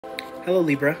Hello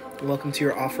Libra, and welcome to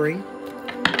your offering.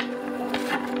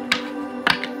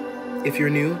 If you're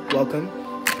new, welcome.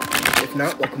 If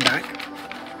not, welcome back.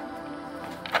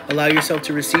 Allow yourself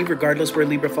to receive regardless where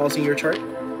Libra falls in your chart.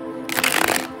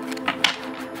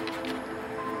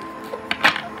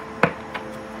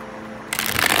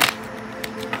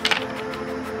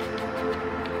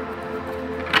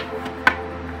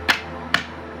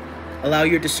 Allow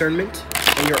your discernment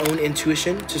and your own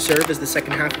intuition to serve as the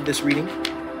second half of this reading.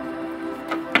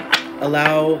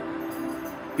 Allow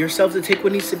yourself to take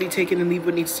what needs to be taken and leave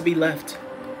what needs to be left.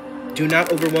 Do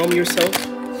not overwhelm yourself.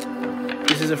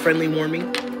 This is a friendly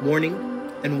warning.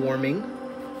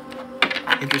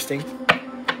 Interesting.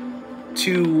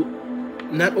 To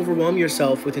not overwhelm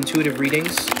yourself with intuitive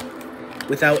readings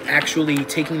without actually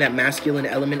taking that masculine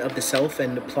element of the self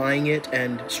and applying it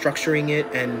and structuring it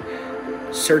and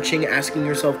searching, asking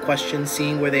yourself questions,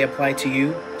 seeing where they apply to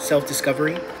you,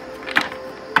 self-discovery.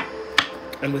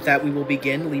 And with that, we will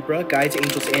begin. Libra, guides,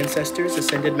 angels, ancestors,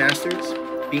 ascended masters,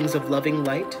 beings of loving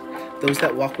light, those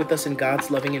that walk with us in God's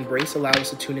loving embrace, allow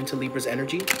us to tune into Libra's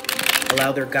energy.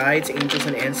 Allow their guides, angels,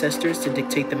 and ancestors to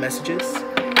dictate the messages,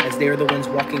 as they are the ones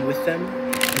walking with them,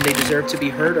 and they deserve to be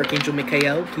heard. Archangel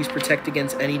Michael, please protect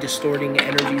against any distorting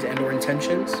energies and or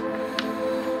intentions.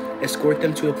 Escort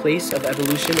them to a place of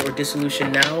evolution or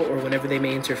dissolution now or whenever they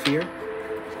may interfere.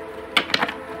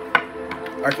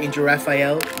 Archangel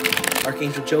Raphael,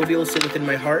 Archangel Jovial, sit within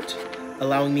my heart,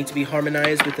 allowing me to be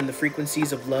harmonized within the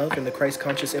frequencies of love and the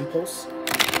Christ-conscious impulse.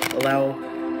 Allow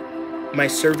my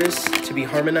service to be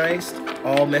harmonized,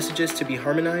 all messages to be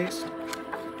harmonized.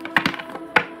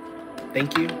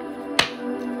 Thank you.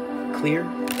 Clear.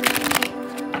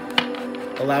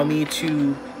 Allow me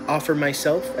to offer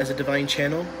myself as a divine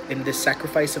channel in this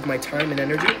sacrifice of my time and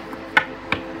energy.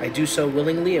 I do so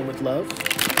willingly and with love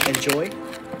and joy.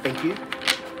 Thank you.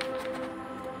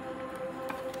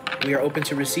 We are open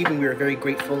to receive and we are very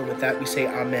grateful, and with that we say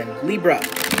amen. Libra,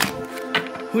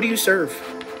 who do you serve?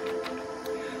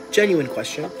 Genuine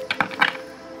question.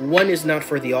 One is not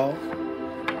for the all,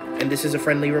 and this is a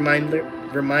friendly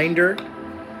reminder.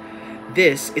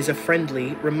 This is a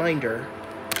friendly reminder.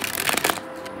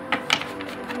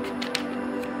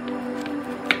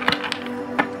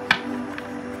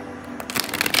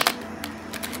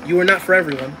 You are not for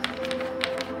everyone,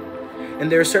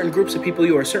 and there are certain groups of people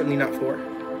you are certainly not for.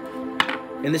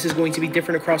 And this is going to be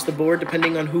different across the board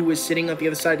depending on who is sitting on the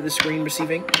other side of the screen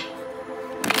receiving.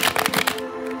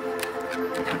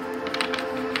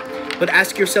 But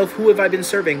ask yourself, who have I been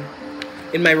serving?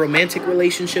 In my romantic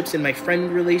relationships, in my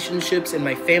friend relationships, in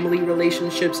my family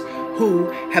relationships,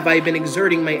 who have I been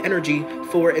exerting my energy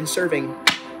for and serving?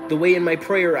 The way in my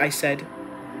prayer I said,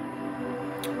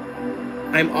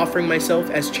 I'm offering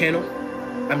myself as channel.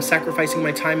 I'm sacrificing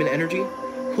my time and energy.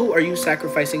 Who are you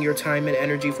sacrificing your time and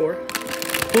energy for?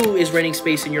 Who is renting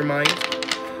space in your mind?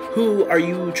 Who are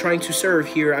you trying to serve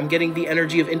here? I'm getting the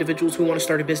energy of individuals who want to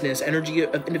start a business, energy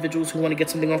of individuals who want to get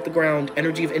something off the ground,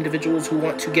 energy of individuals who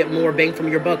want to get more bang from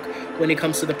your buck when it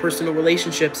comes to the personal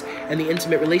relationships and the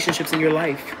intimate relationships in your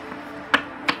life.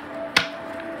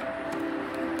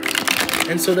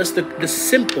 And so that's the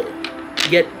simple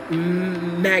yet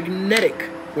magnetic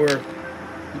or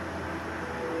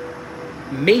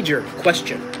major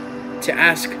question to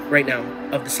ask right now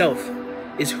of the self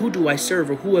is, who do I serve,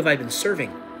 or who have I been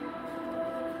serving?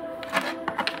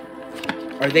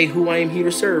 Are they who I am here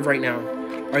to serve right now?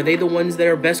 Are they the ones that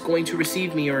are best going to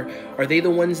receive me? Or are they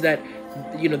the ones that,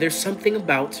 you know, there's something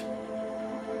about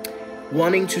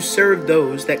wanting to serve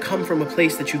those that come from a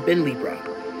place that you've been, Libra,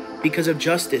 because of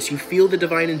justice. You feel the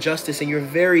divine injustice and you're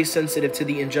very sensitive to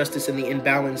the injustice and the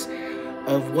imbalance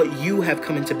of what you have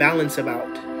come into balance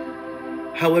about.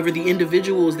 However, the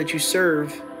individuals that you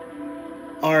serve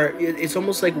are, it's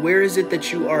almost like, where is it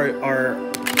that you are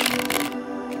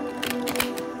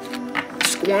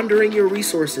squandering your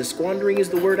resources? Squandering is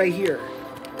the word I hear.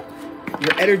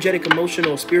 Your energetic,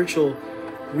 emotional, spiritual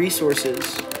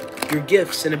resources, your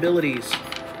gifts and abilities.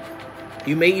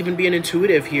 You may even be an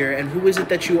intuitive here. And who is it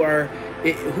that you are,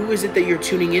 who is it that you're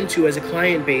tuning into as a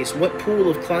client base? What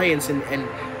pool of clients and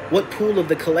what pool of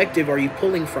the collective are you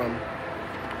pulling from?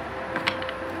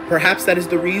 Perhaps that is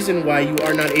the reason why you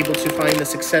are not able to find the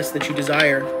success that you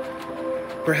desire.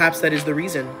 Perhaps that is the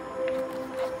reason.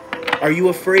 Are you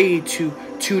afraid to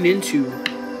tune into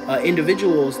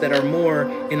individuals that are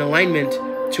more in alignment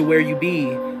to where you be,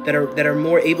 that are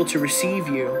more able to receive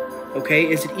you? Okay,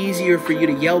 is it easier for you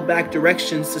to yell back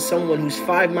directions to someone who's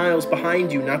 5 miles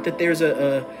behind you? Not that there's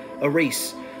a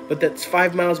race, but that's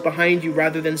 5 miles behind you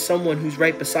rather than someone who's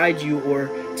right beside you, or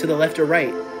to the left or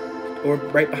right, or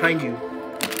right behind you,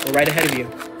 or right ahead of you.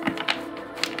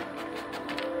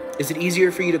 Is it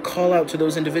easier for you to call out to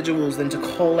those individuals than to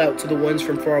call out to the ones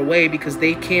from far away because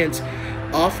they can't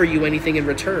offer you anything in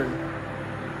return?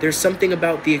 There's something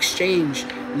about the exchange.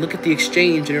 Look at the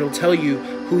exchange and it'll tell you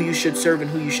who you should serve and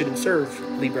who you shouldn't serve,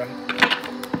 Libra.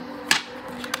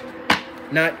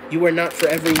 You are not for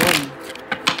everyone.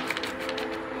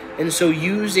 And so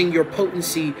utilizing your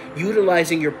potency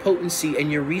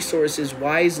and your resources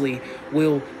wisely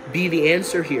will be the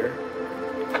answer here.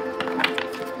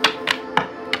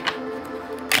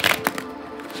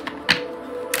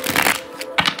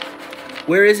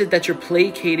 Where is it that you're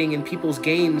placating in people's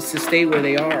games to stay where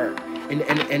they are and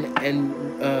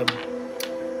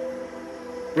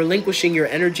relinquishing your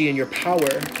energy and your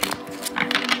power?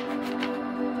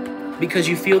 Because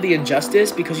you feel the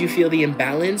injustice, because you feel the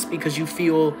imbalance, because you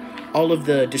feel all of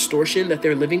the distortion that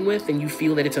they're living with, and you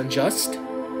feel that it's unjust,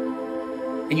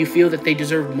 and you feel that they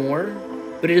deserve more,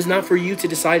 but it is not for you to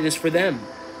decide, it is for them.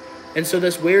 And so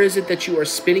thus, where is it that you are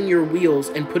spinning your wheels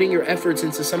and putting your efforts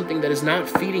into something that is not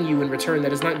feeding you in return,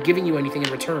 that is not giving you anything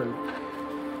in return?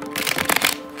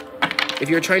 If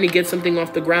you're trying to get something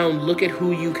off the ground, look at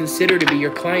who you consider to be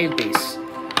your client base.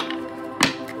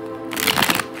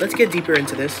 Let's get deeper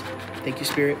into this. Thank you,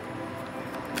 Spirit.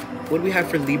 What do we have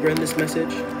for Libra in this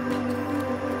message?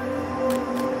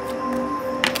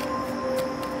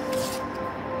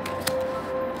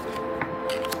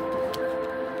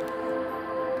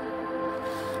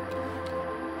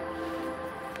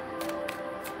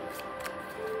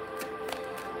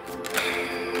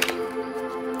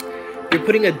 You're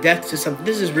putting a death to something.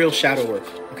 This is real shadow work,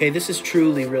 okay? This is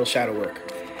truly real shadow work.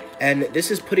 And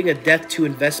this is putting a death to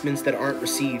investments that aren't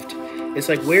received. It's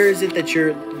like, where is it that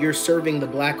you're serving the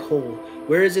black hole?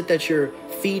 Where is it that you're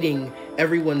feeding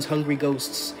everyone's hungry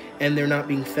ghosts and they're not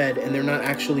being fed and they're not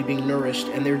actually being nourished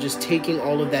and they're just taking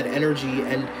all of that energy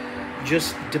and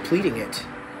just depleting it?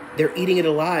 They're eating it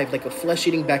alive like a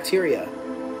flesh-eating bacteria.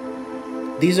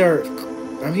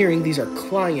 I'm hearing these are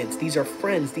clients, these are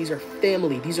friends, these are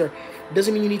family,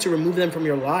 doesn't mean you need to remove them from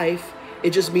your life.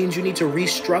 It just means you need to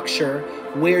restructure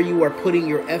where you are putting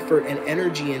your effort and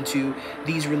energy into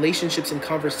these relationships and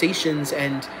conversations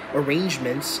and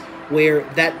arrangements where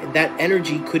that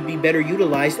energy could be better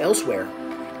utilized elsewhere.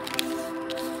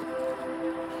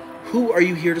 Who are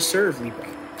you here to serve, Libra?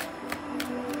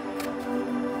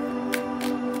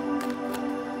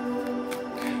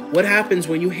 What happens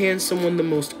when you hand someone the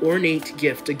most ornate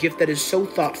gift, a gift that is so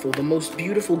thoughtful, the most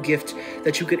beautiful gift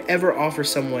that you could ever offer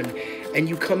someone, and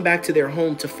you come back to their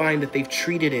home to find that they've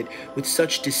treated it with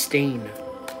such disdain?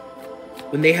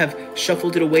 When they have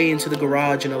shuffled it away into the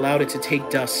garage and allowed it to take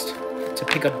dust, to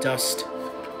pick up dust.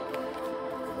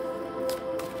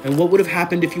 And what would have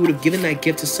happened if you would have given that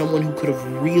gift to someone who could have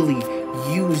really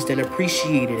used and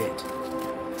appreciated it?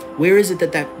 Where is it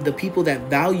that the people that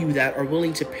value that are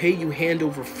willing to pay you hand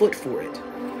over foot for it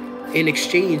in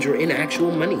exchange or in actual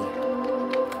money?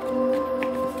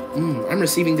 I'm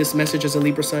receiving this message as a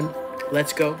Libra sun.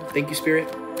 Let's go. Thank you, Spirit.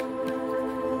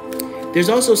 There's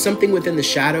also something within the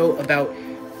shadow about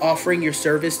offering your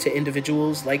service to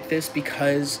individuals like this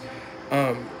because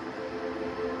you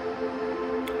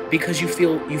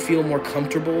feel more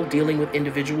comfortable dealing with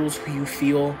individuals who you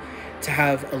feel to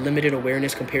have a limited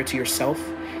awareness compared to yourself.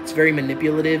 It's very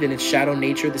manipulative in its shadow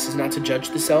nature. This is not to judge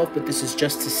the self, but this is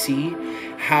just to see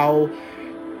how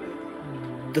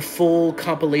the full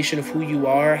compilation of who you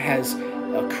are has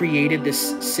created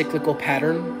this cyclical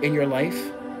pattern in your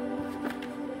life.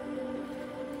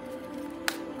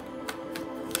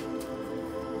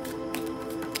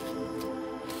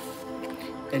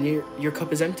 And your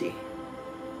cup is empty.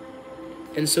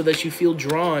 And so that you feel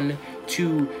drawn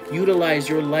to utilize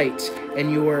your light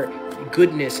and your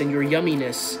goodness and your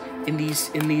yumminess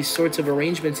in these sorts of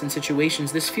arrangements and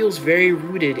situations. This feels very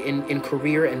rooted in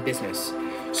career and business.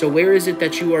 So where is it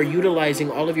that you are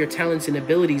utilizing all of your talents and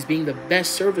abilities, being the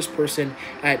best service person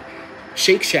at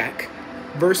Shake Shack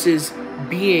versus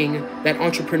being that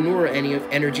entrepreneur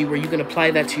energy where you can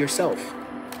apply that to yourself?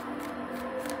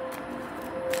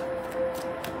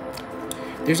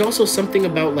 There's also something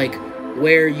about like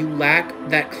where you lack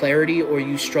that clarity or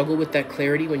you struggle with that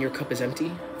clarity when your cup is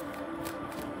empty.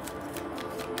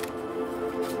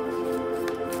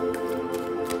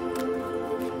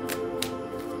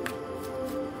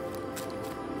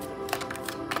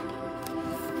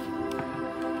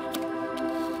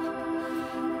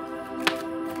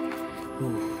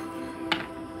 Ooh.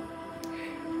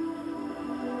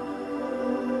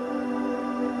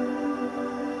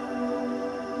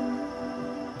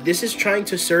 This is trying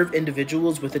to serve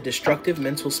individuals with a destructive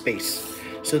mental space.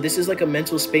 So this is like a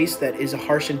mental space that is a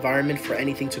harsh environment for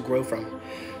anything to grow from.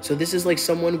 So this is like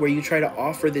someone where you try to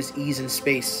offer this ease and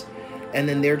space, and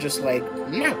then they're just like,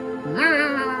 no,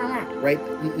 right?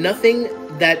 Nothing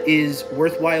that is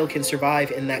worthwhile can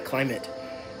survive in that climate.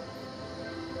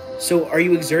 So are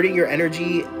you exerting your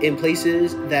energy in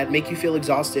places that make you feel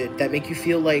exhausted, that make you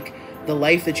feel like the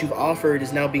life that you've offered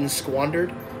is now being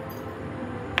squandered?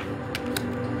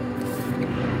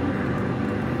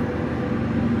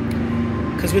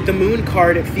 Because with the Moon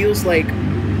card, it feels like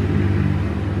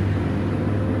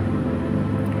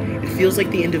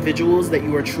the individuals that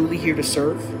you are truly here to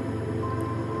serve,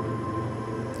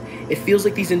 it feels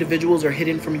like these individuals are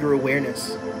hidden from your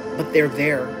awareness, but they're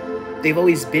there. They've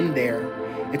always been there.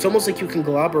 It's almost like you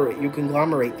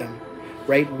conglomerate them,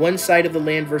 right? One side of the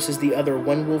land versus the other,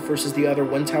 one wolf versus the other,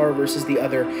 one tower versus the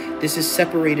other. This is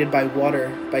separated by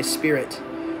water, by spirit,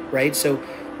 right? So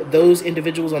those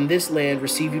individuals on this land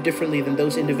receive you differently than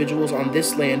those individuals on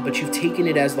this land, but you've taken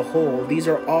it as the whole. These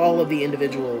are all of the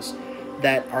individuals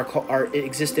that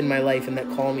exist in my life and that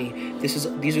call me.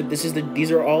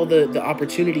 These are all the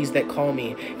opportunities that call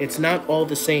me. It's not all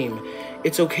the same.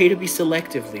 It's okay to be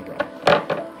selective, Libra.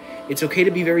 It's okay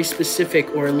to be very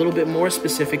specific, or a little bit more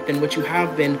specific than what you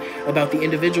have been about the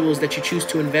individuals that you choose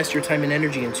to invest your time and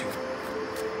energy into.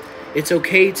 It's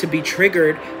okay to be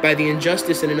triggered by the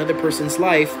injustice in another person's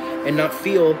life and not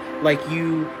feel like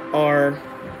you are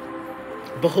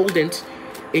beholden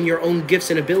in your own gifts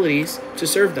and abilities to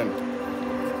serve them.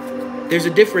 There's a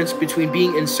difference between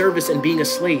being in service and being a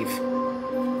slave.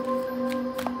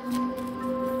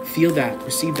 Feel that,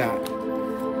 receive that.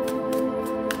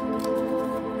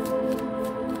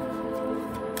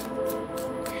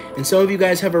 And some of you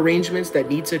guys have arrangements that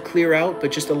need to clear out,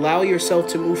 but just allow yourself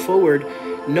to move forward,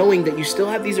 knowing that you still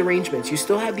have these arrangements. You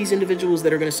still have these individuals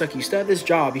that are going to suck you. You still have this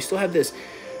job. You still have this,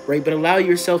 right? But allow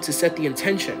yourself to set the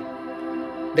intention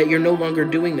that you're no longer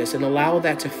doing this, and allow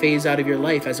that to phase out of your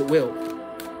life as it will.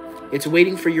 It's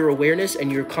waiting for your awareness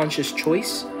and your conscious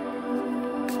choice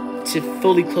to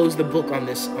fully close the book on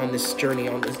this journey,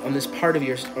 on this part of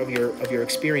your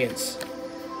experience.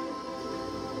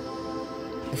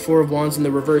 The Four of Wands in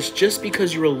the reverse. Just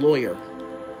because you're a lawyer,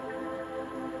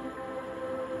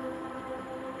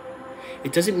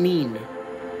 it doesn't mean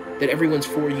that everyone's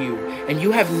for you. And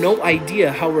you have no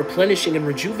idea how replenishing and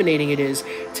rejuvenating it is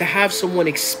to have someone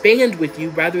expand with you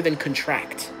rather than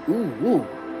contract. Ooh.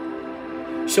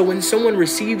 So when someone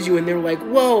receives you and they're like,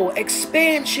 whoa,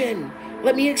 expansion.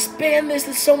 Let me expand this.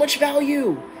 There's so much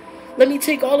value. Let me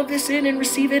take all of this in and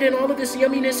receive it, and all of this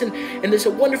yumminess, and there's a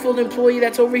wonderful employee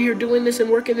that's over here doing this and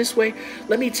working this way.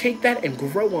 Let me take that and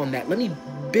grow on that. Let me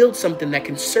build something that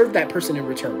can serve that person in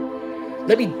return.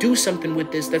 Let me do something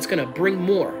with this that's going to bring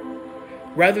more.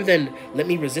 Rather than, let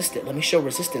me resist it. Let me show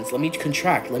resistance. Let me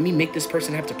contract. Let me make this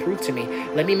person have to prove to me.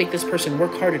 Let me make this person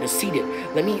work harder to seed it.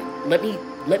 Let me,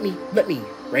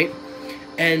 right?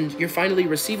 And you're finally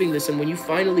receiving this, and when you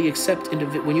finally accept,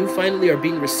 when you finally are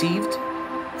being received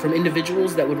from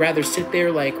individuals that would rather sit there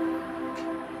like,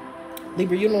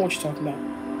 Libra, you don't know what you're talking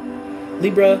about.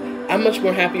 Libra, I'm much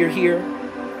more happier here.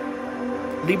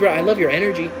 Libra, I love your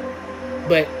energy,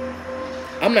 but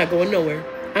I'm not going nowhere.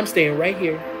 I'm staying right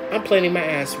here. I'm planting my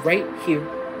ass right here.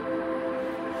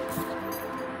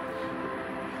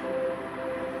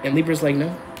 And Libra's like,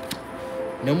 no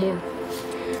more.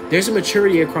 There's a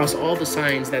maturity across all the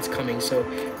signs that's coming. So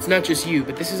it's not just you,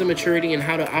 but this is a maturity in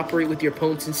how to operate with your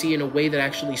potency in a way that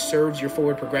actually serves your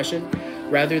forward progression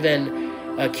rather than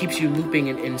keeps you looping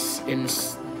in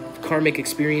karmic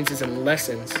experiences and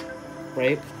lessons,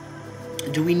 right?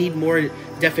 Do we need more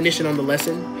definition on the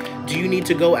lesson? Do you need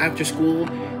to go after school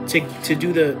to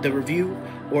do the review,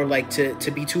 or like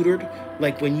to be tutored?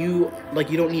 Like when you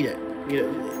don't need it,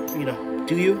 you know,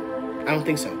 do you? I don't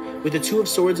think so. With the Two of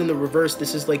Swords in the reverse,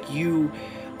 this is like you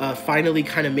finally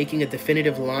kind of making a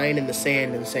definitive line in the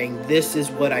sand and saying, this is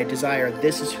what I desire.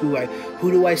 This is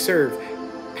who do I serve?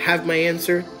 Have my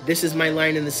answer. This is my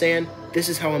line in the sand. This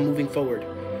is how I'm moving forward.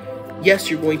 Yes,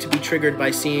 you're going to be triggered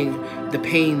by seeing the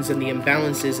pains and the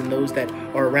imbalances and those that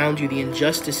are around you, the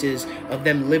injustices of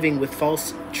them living with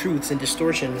false truths and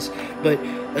distortions. But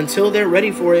until they're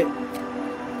ready for it,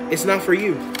 it's not for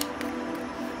you.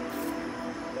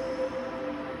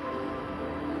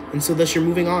 And so thus you're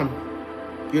moving on.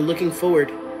 You're looking forward.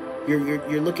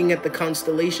 You're looking at the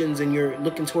constellations and you're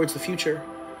looking towards the future.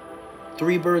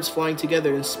 Three birds flying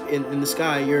together in the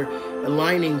sky. You're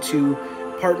aligning to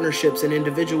partnerships and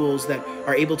individuals that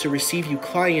are able to receive you,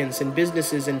 clients and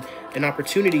businesses and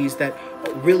opportunities that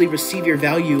really receive your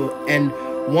value and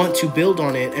want to build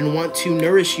on it and want to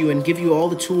nourish you and give you all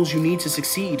the tools you need to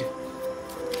succeed.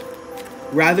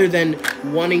 rather than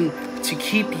wanting to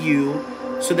keep you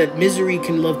so that misery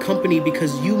can love company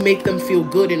because you make them feel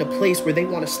good in a place where they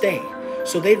want to stay.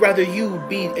 So they'd rather you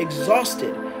be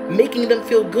exhausted, making them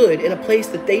feel good in a place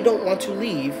that they don't want to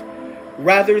leave,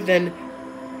 rather than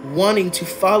wanting to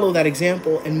follow that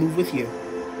example and move with you.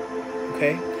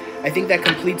 Okay? I think that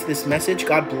completes this message.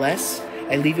 God bless.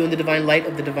 I leave you in the divine light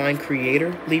of the divine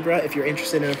creator, Libra. If you're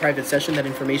interested in a private session, that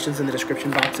information is in the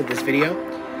description box of this video.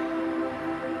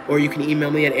 Or you can email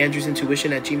me at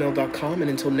andrewsintuition@gmail.com. And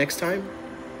until next time,